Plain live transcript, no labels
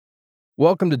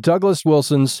Welcome to Douglas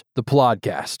Wilson's The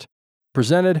Plodcast,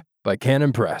 presented by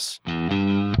Canon Press.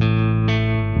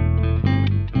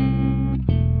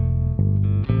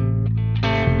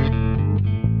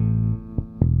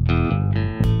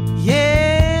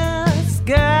 Yes,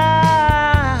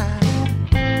 God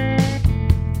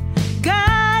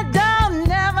don't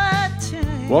never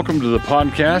change. Welcome to the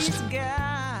podcast.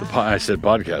 I said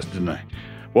podcast, didn't I?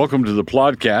 Welcome to the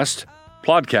Plodcast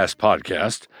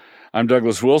podcast. I'm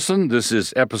Douglas Wilson. This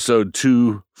is episode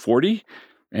 240,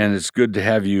 and it's good to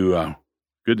have you.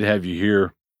 Good to have you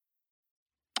here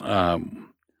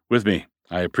with me.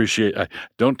 I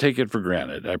don't take it for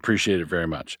granted. I appreciate it very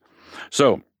much.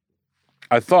 So,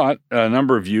 I thought a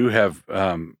number of you have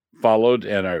followed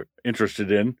and are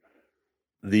interested in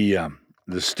the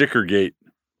Stickergate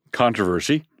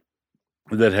controversy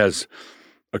that has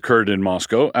occurred in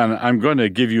Moscow, and I'm going to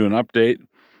give you an update.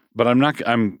 But I'm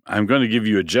going to give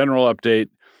you a general update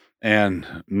and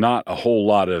not a whole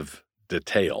lot of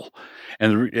detail.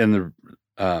 And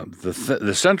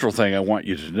the central thing I want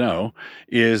you to know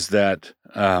is that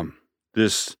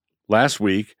this last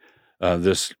week,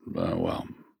 earlier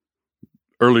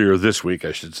this week,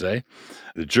 I should say,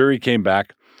 the jury came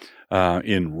back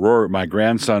in my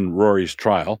grandson Rory's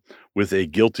trial with a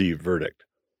guilty verdict.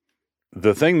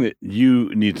 The thing that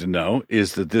you need to know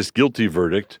is that this guilty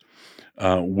verdict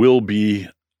will be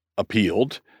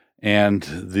appealed, and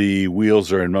the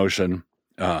wheels are in motion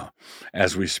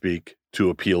as we speak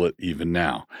to appeal it even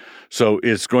now. So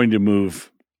it's going to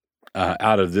move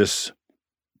out of this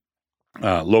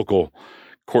local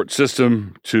court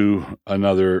system to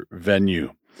another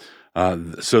venue.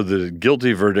 So the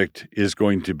guilty verdict is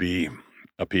going to be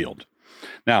appealed.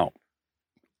 Now,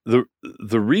 the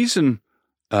reason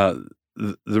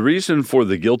for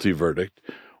the guilty verdict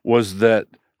was that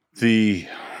the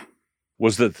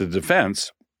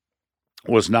defense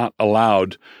was not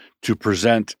allowed to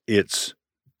present its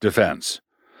defense.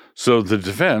 So the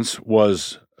defense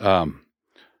was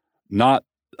not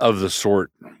of the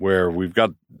sort where we've got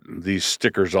these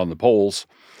stickers on the poles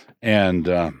and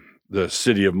the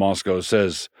city of Moscow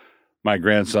says, my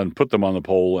grandson put them on the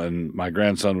pole and my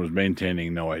grandson was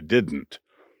maintaining, no, I didn't.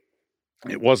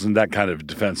 It wasn't that kind of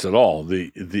defense at all.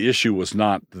 The issue was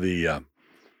not the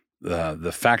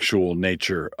factual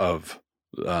nature of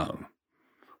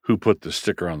who put the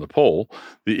sticker on the pole.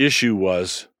 The issue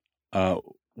was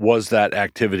that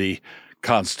activity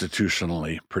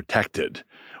constitutionally protected?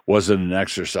 Was it an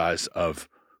exercise of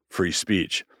free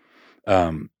speech?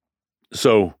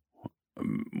 So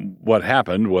what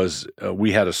happened was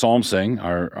we had a psalm sing.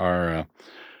 Our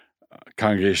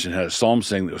congregation had a psalm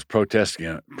sing that was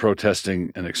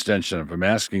protesting an extension of a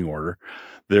masking order.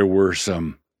 There were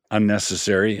some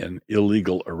unnecessary and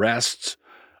illegal arrests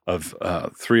of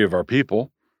three of our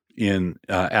people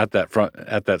at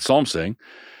that psalm sing,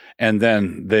 and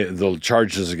then the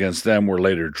charges against them were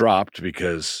later dropped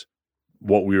because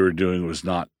what we were doing was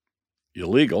not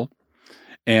illegal.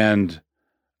 And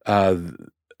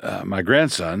my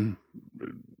grandson,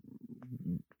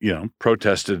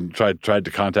 protested and tried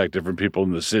to contact different people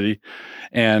in the city,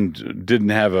 and didn't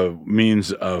have a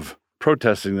means of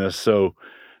protesting this. So,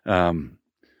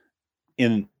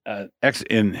 in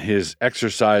his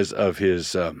exercise of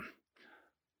his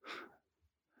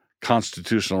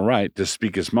constitutional right to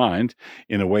speak his mind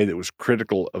in a way that was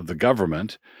critical of the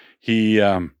government, he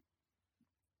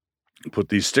put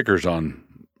these stickers on,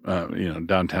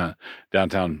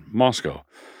 downtown Moscow,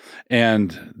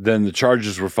 and then the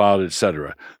charges were filed,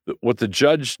 etc. What the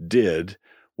judge did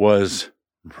was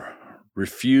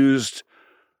refused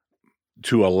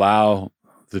to allow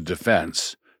the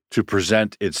defense to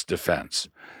present its defense.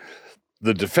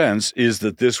 The defense is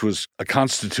that this was a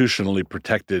constitutionally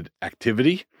protected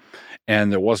activity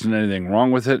and there wasn't anything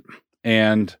wrong with it,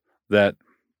 and that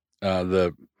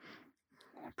the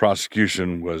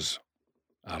prosecution was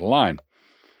out of line.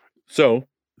 So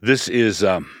this is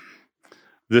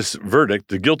this verdict,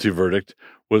 the guilty verdict,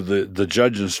 was the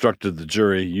judge instructed the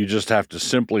jury, you just have to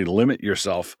simply limit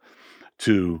yourself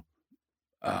to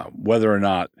whether or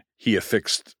not he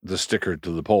affixed the sticker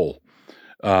to the pole.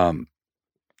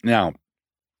 Now,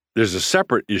 there's a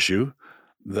separate issue.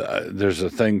 There's a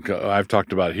thing I've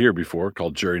talked about here before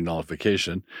called jury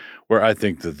nullification, where I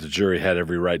think that the jury had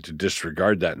every right to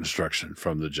disregard that instruction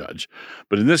from the judge.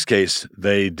 But in this case,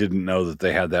 they didn't know that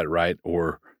they had that right,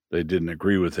 or they didn't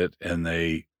agree with it, and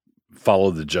they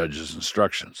followed the judge's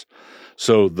instructions.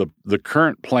 So the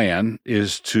current plan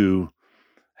is to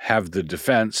have the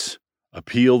defense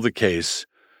appeal the case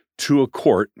to a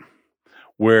court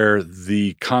where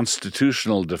the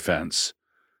constitutional defense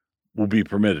will be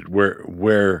permitted,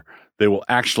 where they will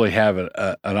actually have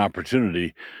an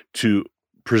opportunity to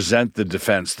present the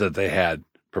defense that they had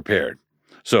prepared.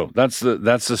 So that's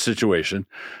the situation.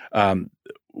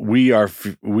 We are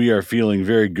feeling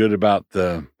very good about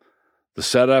the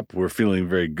setup. We're feeling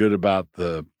very good about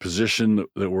the position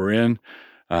that we're in.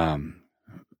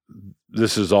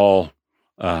 This is all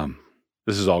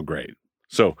great.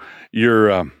 So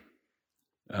your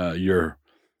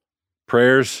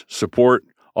prayers, support,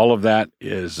 all of that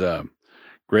is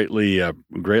greatly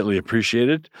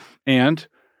appreciated. And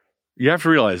you have to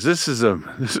realize this is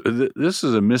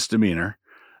a misdemeanor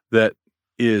that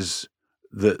is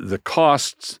the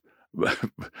costs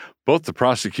both to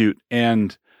prosecute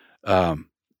and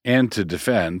to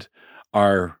defend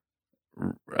are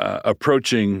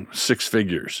approaching six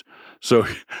figures. So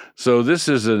this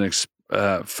is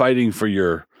fighting for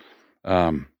your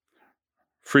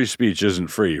free speech isn't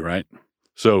free, right?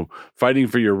 So fighting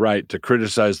for your right to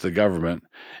criticize the government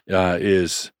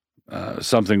is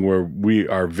something where we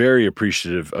are very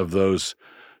appreciative of those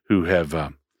who have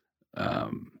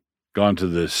gone to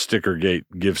the Stickergate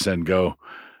Give, Send, Go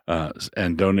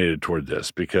and donated toward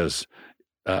this, because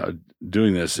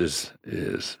doing this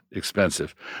is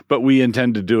expensive. But we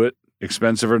intend to do it,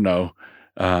 expensive or no,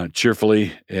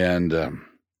 cheerfully, and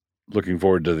looking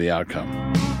forward to the outcome.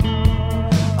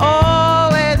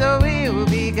 Always will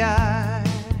be God.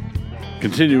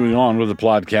 Continuing on with the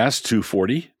podcast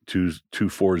 240,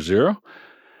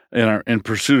 in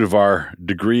pursuit of our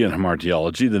degree in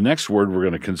hamartiology, the next word we're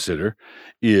going to consider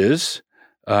is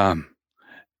emmainomai.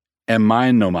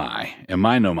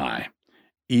 Emmainomai.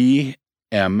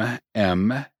 Emmainomai.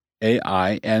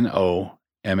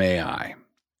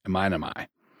 Emmainomai.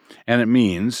 And it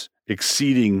means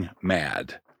exceeding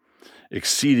mad.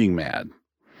 Exceeding mad.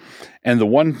 And the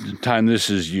one time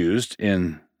this is used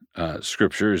in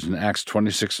Scripture is in Acts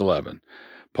 26:11.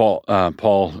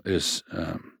 Paul is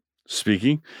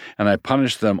speaking, and I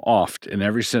punished them oft in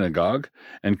every synagogue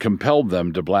and compelled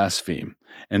them to blaspheme.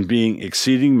 And being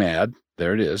exceeding mad,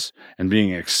 there it is, and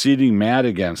being exceeding mad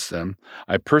against them,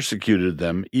 I persecuted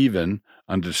them even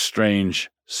unto strange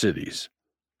cities.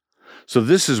 So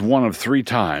this is one of three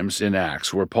times in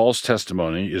Acts where Paul's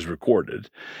testimony is recorded,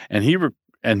 and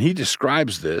he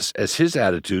describes this as his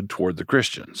attitude toward the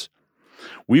Christians.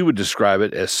 We would describe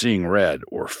it as seeing red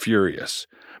or furious,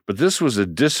 but this was a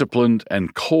disciplined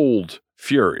and cold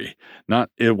fury.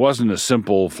 It wasn't a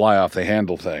simple fly off the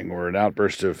handle thing or an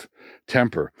outburst of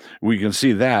temper. We can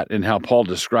see that in how Paul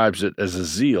describes it as a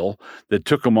zeal that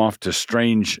took him off to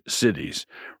strange cities.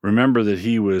 Remember that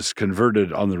he was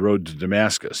converted on the road to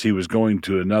Damascus. He was going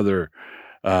to another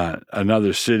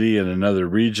city and another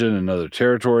region, another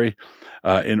territory,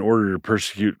 in order to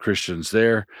persecute Christians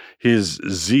there. His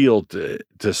zeal to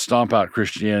stomp out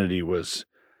Christianity was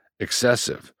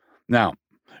excessive. Now,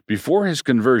 before his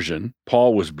conversion,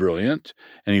 Paul was brilliant,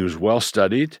 and he was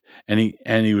well-studied, and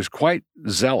he was quite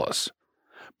zealous.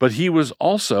 But he was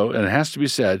also, and it has to be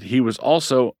said, he was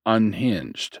also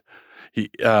unhinged. He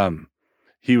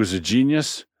was a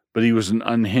genius, but he was an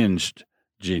unhinged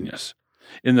genius.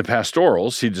 In the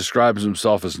pastorals, he describes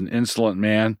himself as an insolent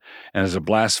man and as a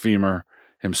blasphemer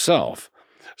himself.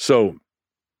 So,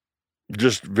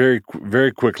 just very,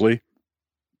 very quickly,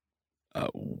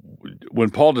 when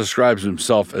Paul describes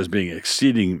himself as being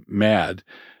exceeding mad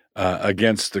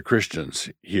against the Christians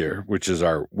here, which is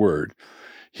our word,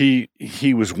 he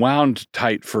was wound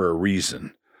tight for a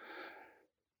reason.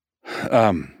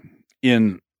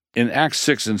 In Acts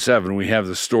 6 and 7, we have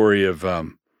the story of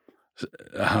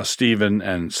how Stephen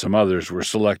and some others were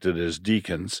selected as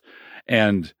deacons,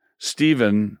 and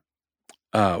Stephen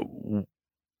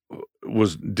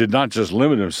did not just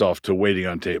limit himself to waiting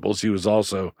on tables. He was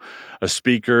also a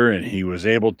speaker, and he was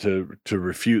able to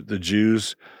refute the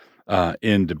Jews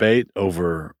in debate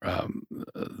over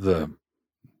the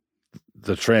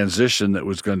transition that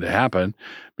was going to happen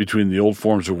between the old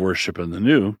forms of worship and the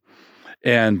new.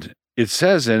 And it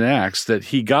says in Acts that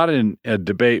he got in a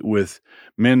debate with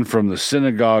men from the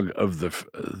synagogue of the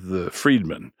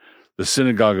freedmen,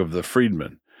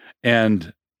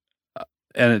 and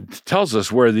it tells us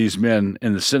where these men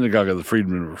in the synagogue of the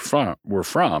freedmen were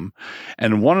from,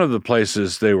 and one of the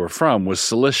places they were from was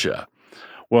Cilicia.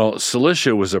 Well,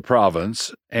 Cilicia was a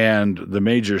province, and the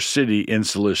major city in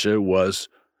Cilicia was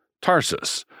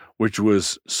Tarsus, which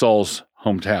was Saul's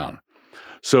hometown.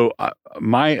 So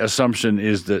my assumption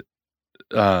is that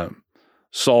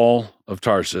Saul of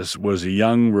Tarsus was a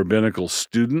young rabbinical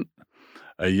student,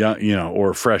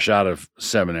 or fresh out of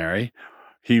seminary.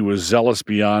 He was zealous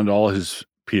beyond all his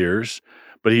peers,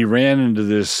 but he ran into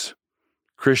this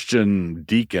Christian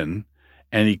deacon,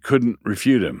 and he couldn't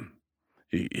refute him.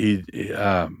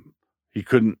 He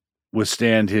couldn't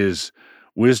withstand his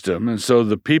wisdom. And so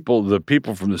the people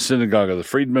from the synagogue of the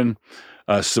freedmen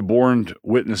suborned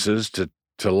witnesses to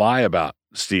lie about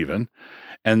Stephen.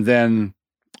 And then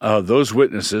those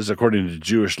witnesses, according to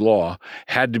Jewish law,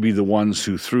 had to be the ones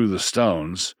who threw the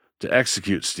stones to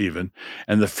execute Stephen.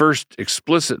 And the first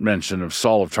explicit mention of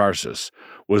Saul of Tarsus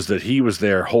was that he was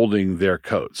there holding their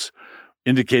coats,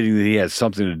 indicating that he had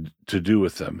something to do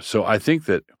with them. So I think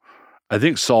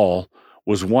Saul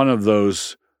was one of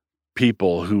those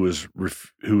people who was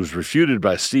refuted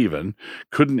by Stephen,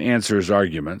 couldn't answer his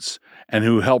arguments, and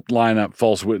who helped line up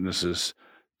false witnesses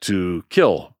to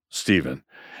kill Stephen.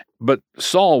 But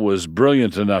Saul was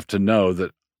brilliant enough to know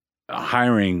that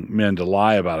hiring men to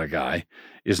lie about a guy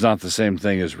is not the same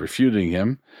thing as refuting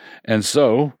him. And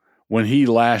so when he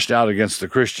lashed out against the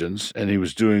Christians, and he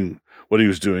was doing what he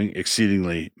was doing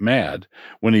exceedingly mad,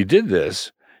 when he did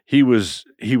this, he was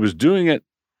doing it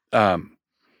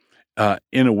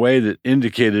in a way that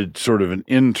indicated sort of an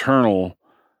internal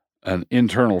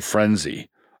frenzy.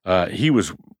 He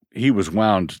was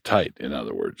wound tight, in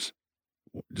other words,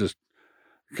 just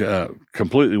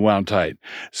completely wound tight.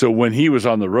 So when he was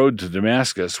on the road to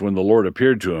Damascus, when the Lord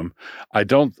appeared to him, I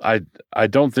don't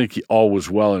think all was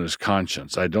well in his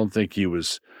conscience. I don't think he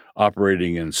was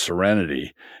operating in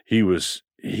serenity. He was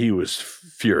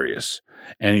furious,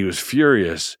 and he was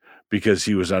furious because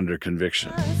he was under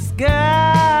conviction.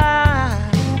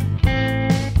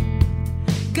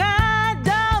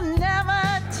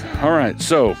 All right,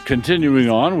 so continuing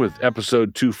on with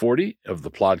episode 240 of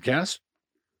the podcast,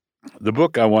 the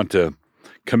book I want to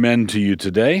commend to you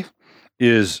today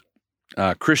is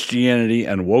Christianity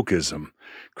and Wokeism.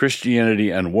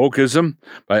 Christianity and Wokeism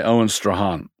by Owen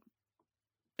Strahan.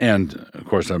 And, of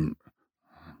course,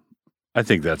 I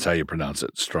think that's how you pronounce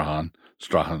it, Strahan.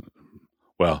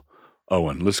 Well,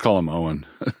 Owen. Let's call him Owen.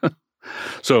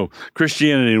 So,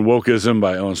 Christianity and Wokeism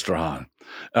by Owen Strahan.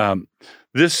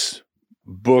 This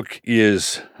book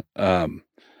is,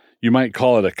 you might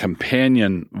call it a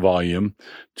companion volume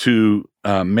to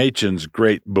Machen's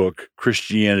great book,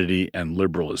 Christianity and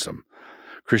Liberalism.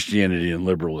 Christianity and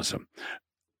Liberalism.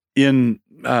 In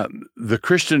the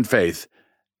Christian faith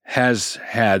has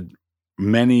had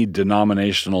many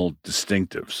denominational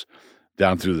distinctives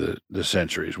down through the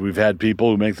centuries. We've had people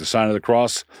who make the sign of the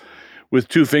cross with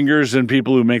 2 fingers and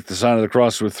people who make the sign of the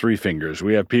cross with 3 fingers.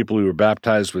 We have people who are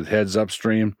baptized with heads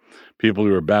upstream, people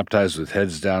who are baptized with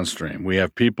heads downstream. We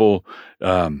have people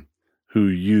who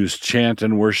use chant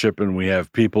and worship, and we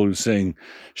have people who sing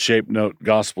shape note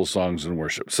gospel songs and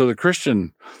worship. So the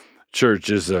Christian church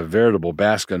is a veritable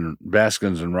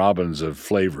Baskins and Robbins of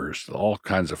flavors, all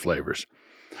kinds of flavors.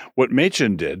 What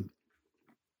Machen did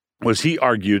was he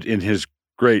argued in his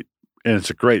great, and it's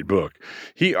a great book,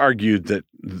 he argued that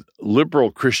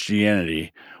liberal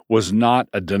Christianity was not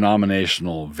a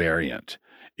denominational variant.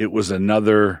 It was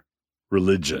another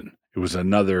religion. It was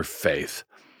another faith.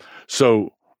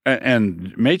 So,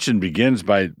 and Machen begins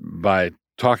by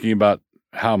talking about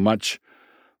how much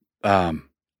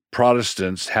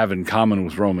Protestants have in common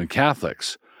with Roman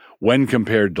Catholics when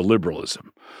compared to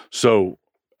liberalism. So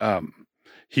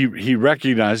he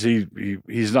recognized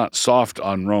he's not soft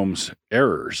on Rome's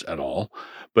errors at all,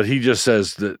 but he just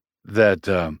says that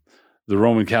the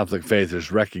Roman Catholic faith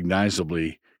is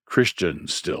recognizably Christian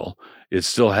still. It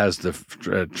still has the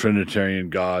Trinitarian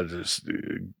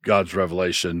God's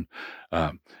revelation.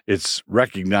 It's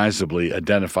recognizably,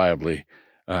 identifiably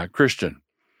Christian.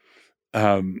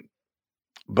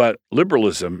 But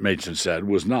liberalism, Machen said,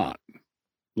 was not.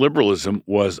 Liberalism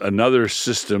was another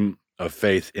system of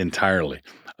faith entirely.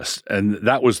 And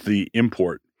that was the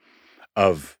import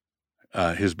of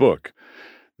his book.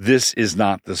 This is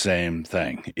not the same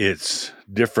thing. It's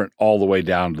different all the way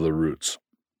down to the roots.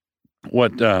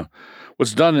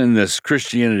 What's done in this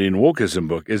Christianity and Wokeism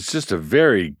book is just a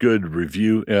very good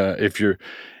review. If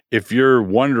you're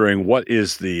wondering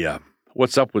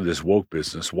what's up with this woke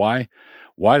business, why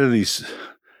do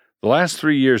the last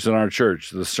 3 years in our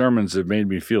church, the sermons have made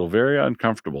me feel very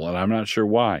uncomfortable, and I'm not sure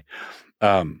why.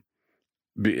 And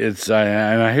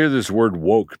I hear this word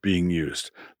woke being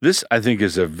used. This, I think,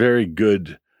 is a very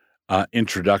good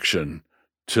introduction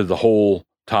to the whole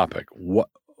topic.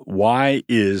 Why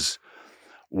is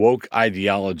woke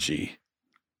ideology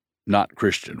not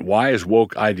Christian? Why is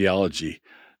woke ideology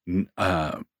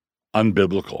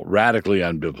unbiblical, radically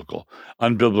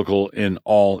unbiblical in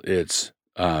all its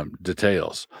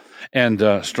details?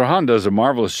 And Strahan does a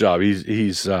marvelous job.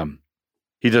 He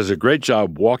does a great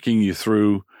job walking you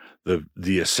through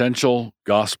the essential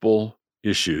gospel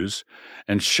issues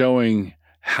and showing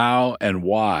how and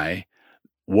why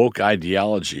woke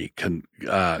ideology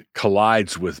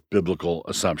collides with biblical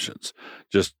assumptions,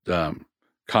 just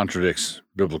contradicts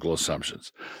biblical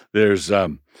assumptions. There's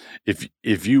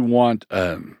if you want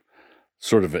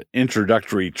sort of an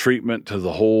introductory treatment to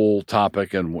the whole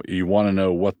topic, and you want to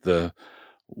know what the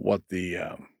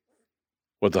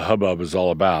hubbub is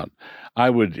all about, I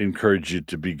would encourage you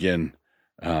to begin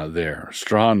there.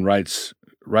 Strahan writes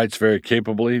very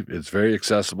capably. It's very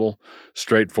accessible,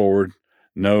 straightforward,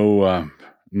 no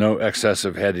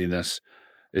excessive headiness.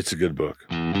 It's a good book.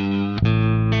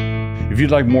 If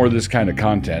you'd like more of this kind of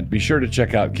content, be sure to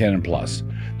check out Canon Plus.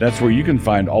 That's where you can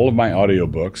find all of my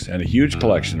audiobooks and a huge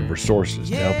collection of resources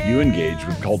to help you engage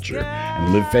with culture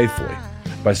and live faithfully.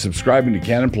 By subscribing to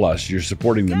Canon Plus, you're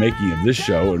supporting the making of this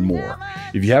show and more.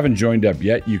 If you haven't joined up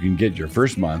yet, you can get your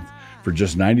first month for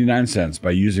just 99 cents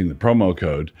by using the promo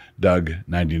code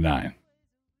DOUG99.